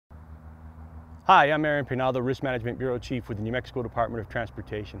Hi, I'm Aaron Pinaldo, Risk Management Bureau Chief with the New Mexico Department of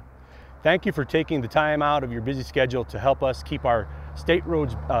Transportation. Thank you for taking the time out of your busy schedule to help us keep our state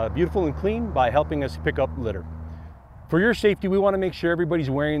roads beautiful and clean by helping us pick up litter. For your safety, we want to make sure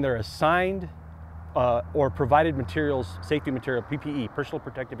everybody's wearing their assigned or provided materials, safety material, PPE, personal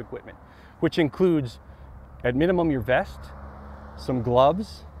protective equipment, which includes, at minimum, your vest, some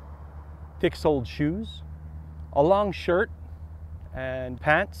gloves, thick-soled shoes, a long shirt, and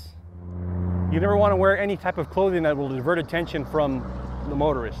pants. You never want to wear any type of clothing that will divert attention from the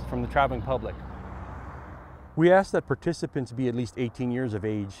motorist, from the traveling public. We ask that participants be at least 18 years of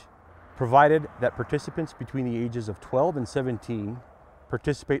age, provided that participants between the ages of 12 and 17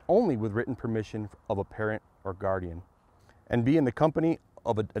 participate only with written permission of a parent or guardian, and be in the company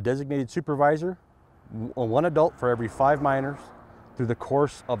of a designated supervisor, one adult for every 5 minors, through the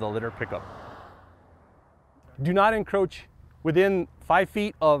course of the litter pickup. Do not encroach within 5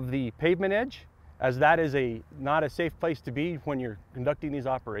 feet of the pavement edge, as that is not a safe place to be when you're conducting these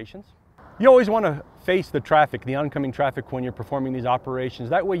operations. You always want to face the traffic, the oncoming traffic, when you're performing these operations.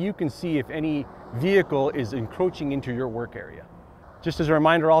 That way you can see if any vehicle is encroaching into your work area. Just as a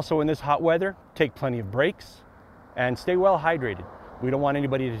reminder, also in this hot weather, take plenty of breaks and stay well hydrated. We don't want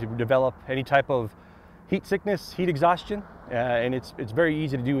anybody to develop any type of heat sickness, heat exhaustion, and it's very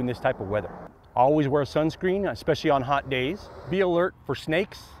easy to do in this type of weather. Always wear sunscreen, especially on hot days. Be alert for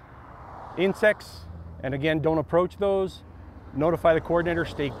snakes, insects, and again, don't approach those. Notify the coordinator,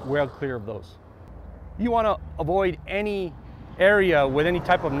 stay well clear of those. You want to avoid any area with any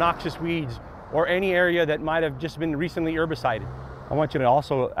type of noxious weeds or any area that might have just been recently herbicided. I want you to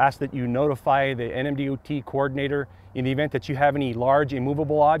also ask that you notify the NMDOT coordinator in the event that you have any large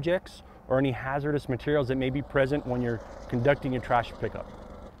immovable objects or any hazardous materials that may be present when you're conducting your trash pickup.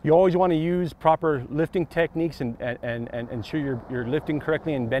 You always want to use proper lifting techniques and ensure you're lifting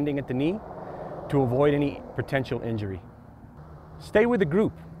correctly and bending at the knee to avoid any potential injury. Stay with the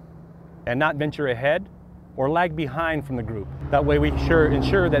group and not venture ahead or lag behind from the group. That way we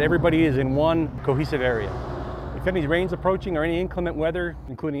ensure that everybody is in one cohesive area. If any rain's approaching or any inclement weather,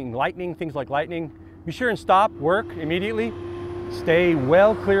 including lightning, things like lightning, be sure and stop work immediately. Stay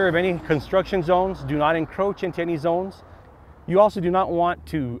well clear of any construction zones. Do not encroach into any zones. You also do not want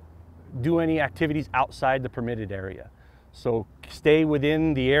to do any activities outside the permitted area. So stay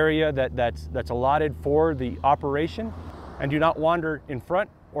within the area that's allotted for the operation, and do not wander in front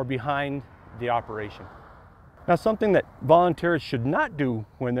or behind the operation. Now, something that volunteers should not do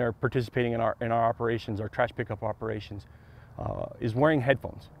when they're participating in our operations, our trash pickup operations, is wearing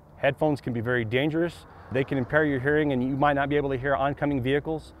headphones. Headphones can be very dangerous. They can impair your hearing and you might not be able to hear oncoming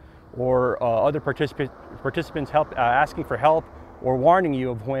vehicles or other participants asking for help or warning you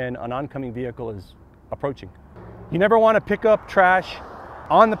of when an oncoming vehicle is approaching. You never want to pick up trash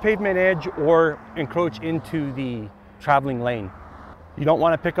on the pavement edge or encroach into the traveling lane. You don't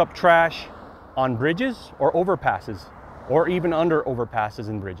want to pick up trash on bridges or overpasses, or even under overpasses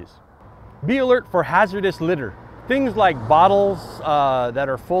and bridges. Be alert for hazardous litter. Things like bottles that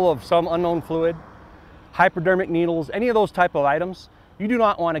are full of some unknown fluid, hypodermic needles, any of those type of items. You do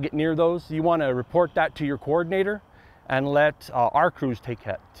not want to get near those. You want to report that to your coordinator and let our crews take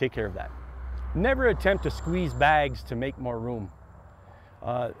care of that. Never attempt to squeeze bags to make more room.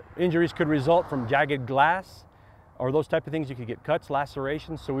 Injuries could result from jagged glass or those type of things. You could get cuts,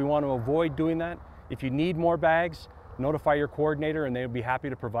 lacerations, so we want to avoid doing that. If you need more bags, notify your coordinator and they'll be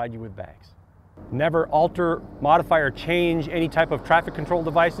happy to provide you with bags. Never alter, modify, or change any type of traffic control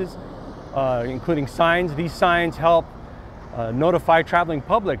devices, including signs. These signs help notify traveling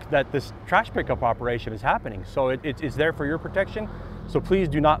public that this trash pickup operation is happening. So it's there for your protection. So please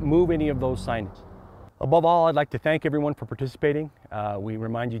do not move any of those signage. Above all, I'd like to thank everyone for participating. We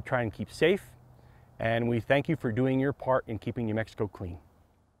remind you to try and keep safe. And we thank you for doing your part in keeping New Mexico clean.